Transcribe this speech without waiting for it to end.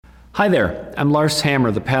Hi there, I'm Lars Hammer,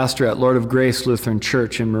 the pastor at Lord of Grace Lutheran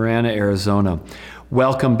Church in Marana, Arizona.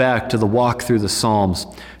 Welcome back to the Walk Through the Psalms.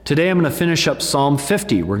 Today I'm going to finish up Psalm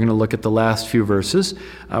 50. We're going to look at the last few verses.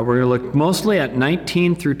 We're going to look mostly at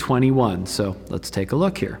 19 through 21, so let's take a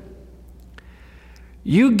look here.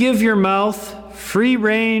 You give your mouth free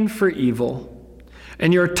rein for evil,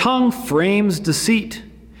 and your tongue frames deceit.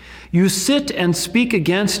 You sit and speak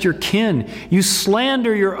against your kin. You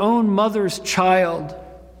slander your own mother's child.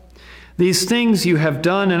 These things you have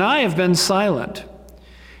done, and I have been silent.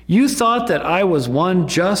 You thought that I was one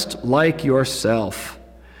just like yourself.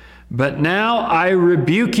 But now I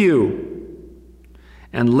rebuke you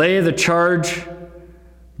and lay the charge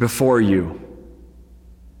before you.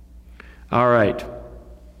 All right.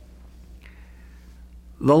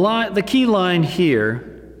 The key line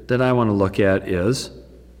here that I want to look at is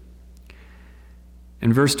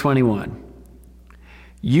in verse 21.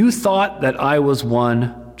 You thought that I was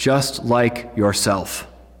one just like yourself.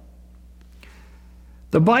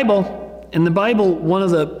 In the Bible, one of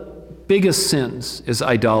the biggest sins is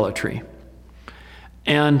idolatry.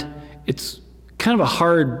 And it's kind of a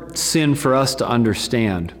hard sin for us to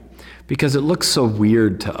understand because it looks so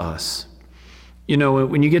weird to us. You know,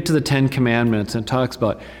 when you get to the Ten Commandments and it talks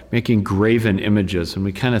about making graven images, and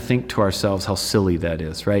we kind of think to ourselves how silly that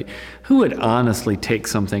is, right? Who would honestly take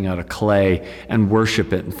something out of clay and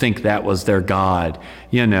worship it and think that was their God,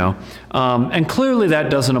 you know? And clearly that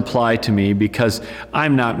doesn't apply to me because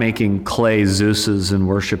I'm not making clay Zeuses and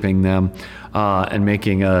worshiping them and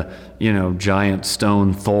making a, giant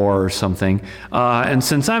stone Thor or something. And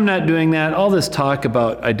since I'm not doing that, all this talk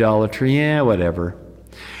about idolatry, whatever.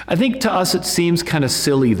 I think to us it seems kind of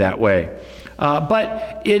silly that way.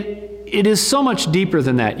 But it is so much deeper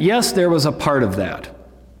than that. Yes, there was a part of that.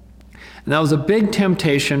 And that was a big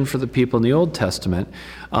temptation for the people in the Old Testament.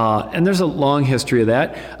 And there's a long history of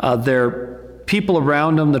that. There people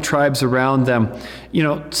around them, the tribes around them,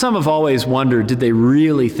 some have always wondered, did they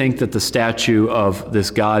really think that the statue of this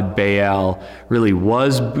god Baal really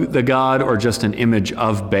was the god or just an image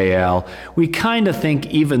of Baal? We kind of think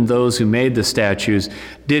even those who made the statues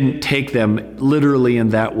didn't take them literally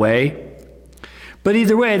in that way. But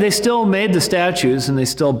either way, they still made the statues and they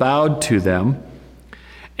still bowed to them.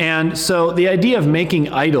 And so the idea of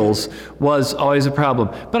making idols was always a problem.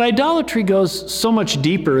 But idolatry goes so much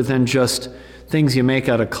deeper than just things you make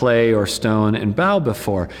out of clay or stone and bow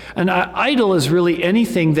before. An idol is really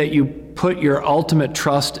anything that you put your ultimate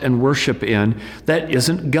trust and worship in that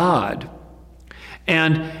isn't God.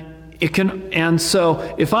 And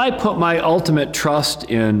so if I put my ultimate trust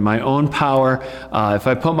in my own power, if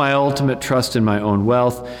I put my ultimate trust in my own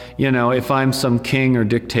wealth, if I'm some king or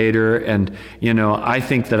dictator and, I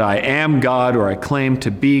think that I am God or I claim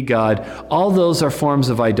to be God, all those are forms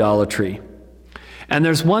of idolatry. And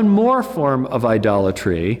there's one more form of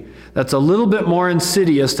idolatry that's a little bit more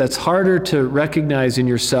insidious, that's harder to recognize in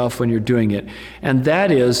yourself when you're doing it. And that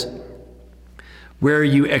is where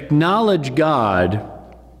you acknowledge God,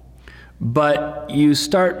 but you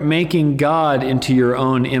start making God into your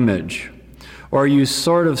own image. Or you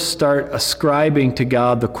sort of start ascribing to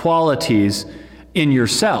God the qualities in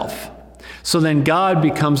yourself. So then God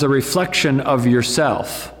becomes a reflection of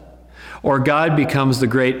yourself. Or God becomes the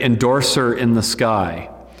great endorser in the sky.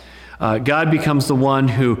 God becomes the one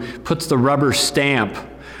who puts the rubber stamp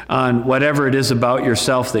on whatever it is about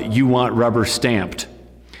yourself that you want rubber stamped.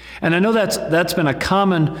 And I know that's been a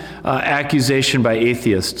common accusation by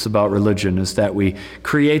atheists about religion, is that we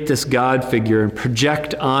create this God figure and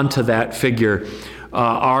project onto that figure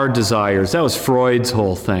our desires. That was Freud's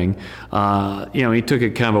whole thing. He took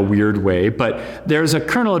it kind of a weird way, but there's a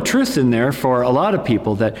kernel of truth in there for a lot of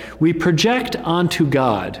people that we project onto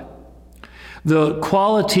God the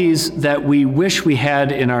qualities that we wish we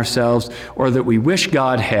had in ourselves or that we wish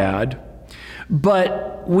God had, but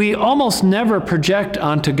we almost never project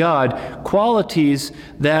onto God qualities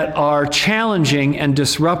that are challenging and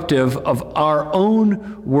disruptive of our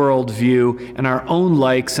own worldview and our own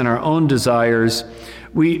likes and our own desires.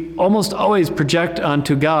 We almost always project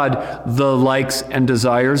onto God the likes and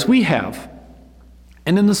desires we have.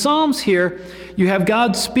 And in the Psalms here, you have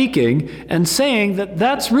God speaking and saying that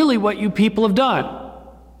that's really what you people have done.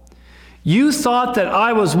 You thought that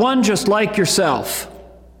I was one just like yourself.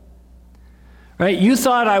 Right? You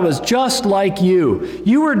thought I was just like you.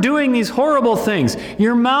 You were doing these horrible things.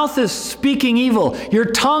 Your mouth is speaking evil. Your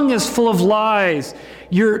tongue is full of lies.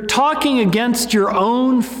 You're talking against your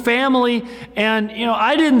own family. And,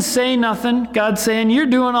 I didn't say nothing. God's saying, you're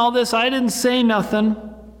doing all this. I didn't say nothing.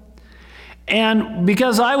 And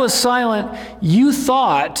because I was silent, you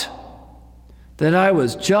thought that I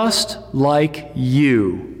was just like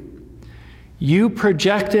you. You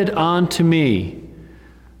projected onto me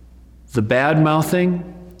the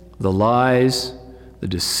bad-mouthing, the lies, the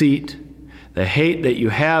deceit, the hate that you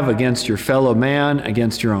have against your fellow man,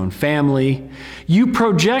 against your own family. You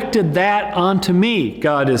projected that onto me,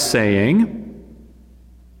 God is saying.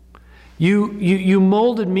 You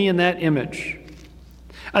molded me in that image.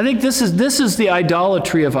 I think this is the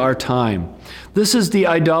idolatry of our time. This is the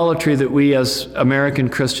idolatry that we as American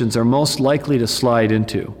Christians are most likely to slide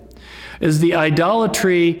into, is the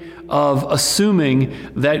idolatry of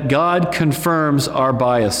assuming that God confirms our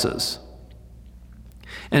biases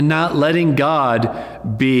and not letting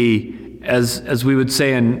God be, as we would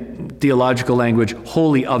say in theological language,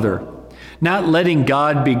 wholly other. Not letting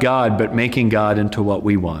God be God, but making God into what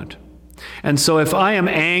we want. And so if I am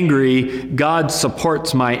angry, God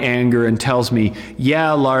supports my anger and tells me,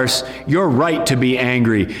 yeah, Lars, you're right to be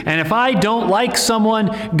angry. And if I don't like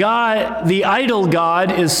someone, God, the idol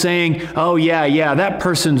God, is saying, oh yeah, that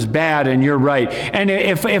person's bad and you're right. And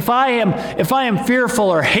if I am fearful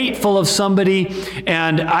or hateful of somebody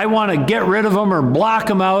and I want to get rid of them or block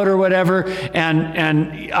them out or whatever,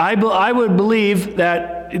 and I would believe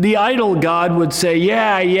that the idol God would say,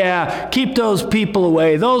 yeah, keep those people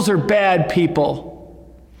away. Those are bad people.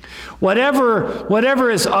 Whatever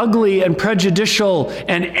is ugly and prejudicial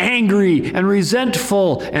and angry and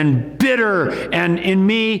resentful and bitter and in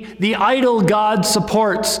me, the idol God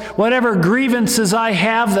supports. Whatever grievances I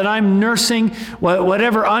have that I'm nursing,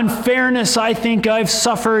 whatever unfairness I think I've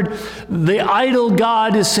suffered, the idol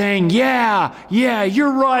God is saying, yeah,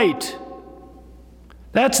 you're right.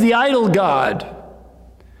 That's the idol God.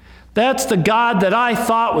 That's the God that I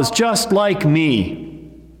thought was just like me.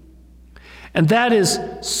 And that is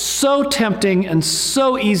so tempting and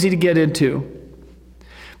so easy to get into.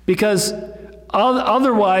 Because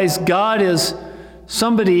otherwise, God is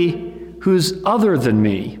somebody who's other than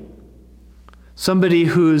me. Somebody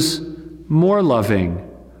who's more loving,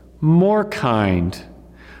 more kind,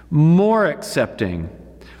 more accepting,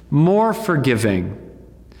 more forgiving.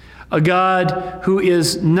 A God who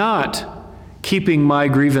is not keeping my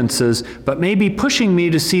grievances, but maybe pushing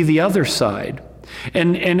me to see the other side.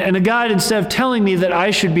 And a God, instead of telling me that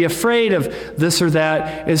I should be afraid of this or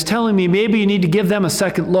that, is telling me maybe you need to give them a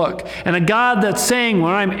second look. And a God that's saying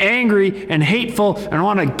when I'm angry and hateful and I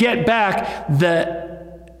want to get back,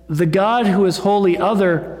 that the God who is wholly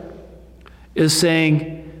other is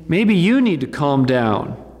saying, maybe you need to calm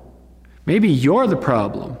down. Maybe you're the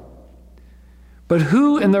problem. But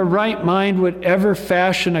who in their right mind would ever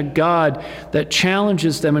fashion a God that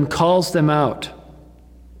challenges them and calls them out?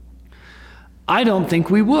 I don't think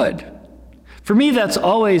we would. For me, that's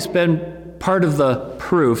always been part of the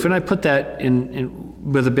proof, and I put that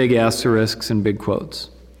in with a big asterisks and big quotes.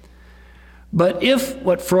 But if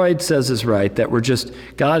what Freud says is right, that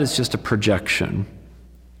God is just a projection,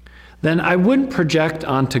 then I wouldn't project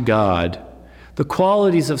onto God the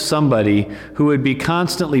qualities of somebody who would be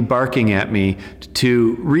constantly barking at me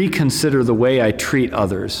to reconsider the way I treat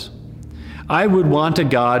others. I would want a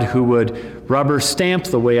God who would rubber stamp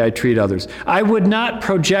the way I treat others. I would not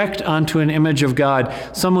project onto an image of God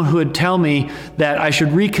someone who would tell me that I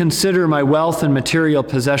should reconsider my wealth and material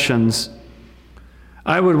possessions.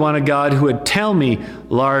 I would want a God who would tell me,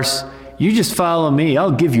 Lars, you just follow me,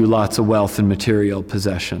 I'll give you lots of wealth and material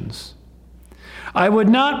possessions. I would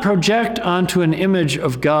not project onto an image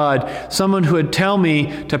of God someone who would tell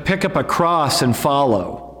me to pick up a cross and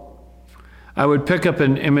follow. I would pick up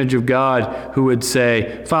an image of God who would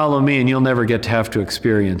say, follow me and you'll never get to have to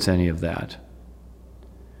experience any of that.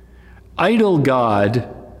 Idol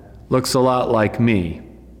God looks a lot like me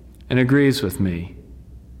and agrees with me.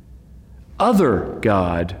 Other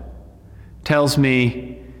God tells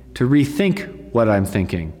me to rethink what I'm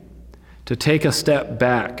thinking, to take a step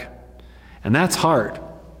back. And that's hard.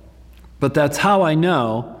 But that's how I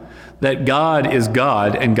know that God is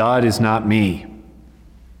God and God is not me.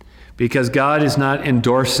 Because God is not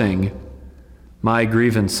endorsing my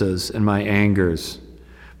grievances and my angers,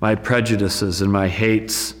 my prejudices and my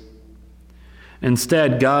hates.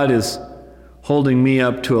 Instead, God is holding me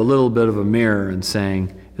up to a little bit of a mirror and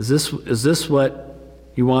saying, is this what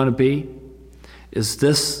you want to be? Is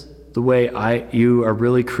this the way you are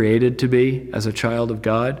really created to be as a child of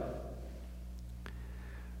God?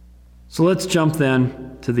 So let's jump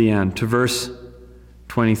then to the end, to verse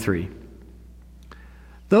 23.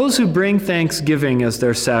 Those who bring thanksgiving as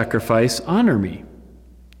their sacrifice honor me.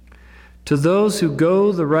 To those who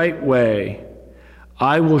go the right way,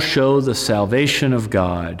 I will show the salvation of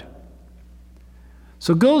God.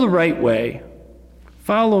 So go the right way.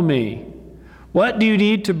 Follow me. What do you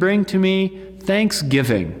need to bring to me?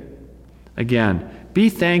 Thanksgiving. Again, be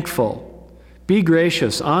thankful. Be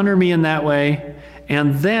gracious, honor me in that way,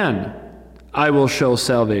 and then I will show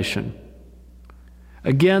salvation.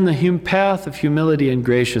 Again, the path of humility and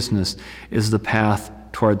graciousness is the path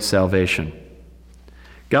towards salvation.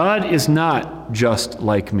 God is not just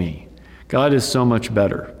like me. God is so much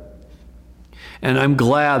better. And I'm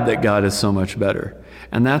glad that God is so much better.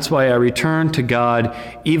 And that's why I return to God,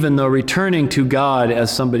 even though returning to God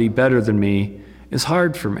as somebody better than me is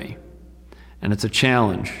hard for me. And it's a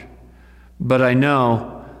challenge. But I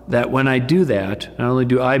know that when I do that, not only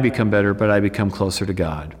do I become better, but I become closer to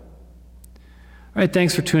God. All right,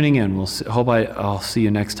 thanks for tuning in. I'll see you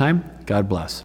next time. God bless.